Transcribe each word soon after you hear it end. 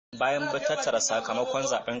Bayan tattara sakamakon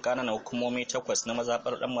zaben ƙananan hukumomi 8 na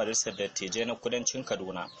mazaɓar ɗan majalisar dattijai na Kudancin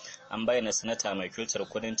Kaduna, an bayyana sanata mai wakiltar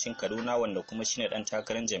Kudancin Kaduna wanda kuma shine ɗan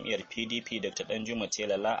takarar jam'iyyar PDP Dr. Danjuma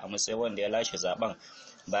Telala a matsayin wanda ya lashe zaben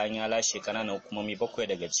bayan ya lashe ƙananan hukumomi 7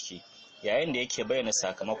 daga ciki. Yayin da yake bayyana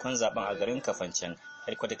sakamakon zaben a garin Kafancan,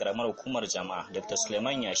 hedkwatar karamar hukumar jama'a, Dr.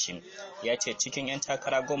 Suleiman Yashim ya ce cikin 'yan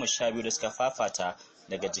takara 12 da suka fafata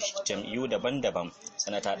daga jam'iyyu daban-daban,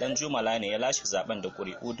 sanata Danjuma ne ya lashe zaben da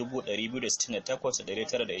ƙuri'u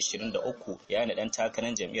 268,923, yayin da ɗan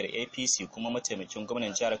takarar jam'iyyar APC kuma mataimakin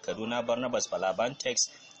gwamnan jihar Kaduna Barnabas Balabantex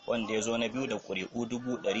wanda ya zo na biyu da ƙuri'u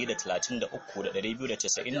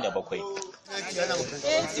 133,297.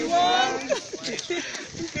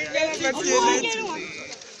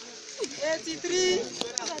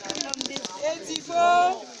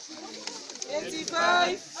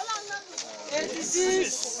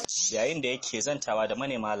 Yayin da yake zantawa da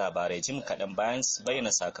manema labarai jim kaɗan bayan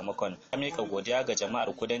bayyana sakamakon, ya mika godiya ga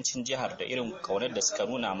jama'ar kudancin jihar da irin kaunar da suka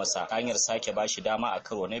nuna masa ta hanyar sake bashi dama a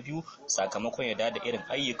karo na biyu sakamakon ya da irin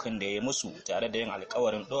ayyukan da ya musu tare da yin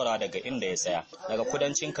alkawarin ɗora daga inda ya tsaya. Daga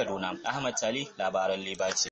kudancin Kaduna, Ahmad Tali, labaran Libaci.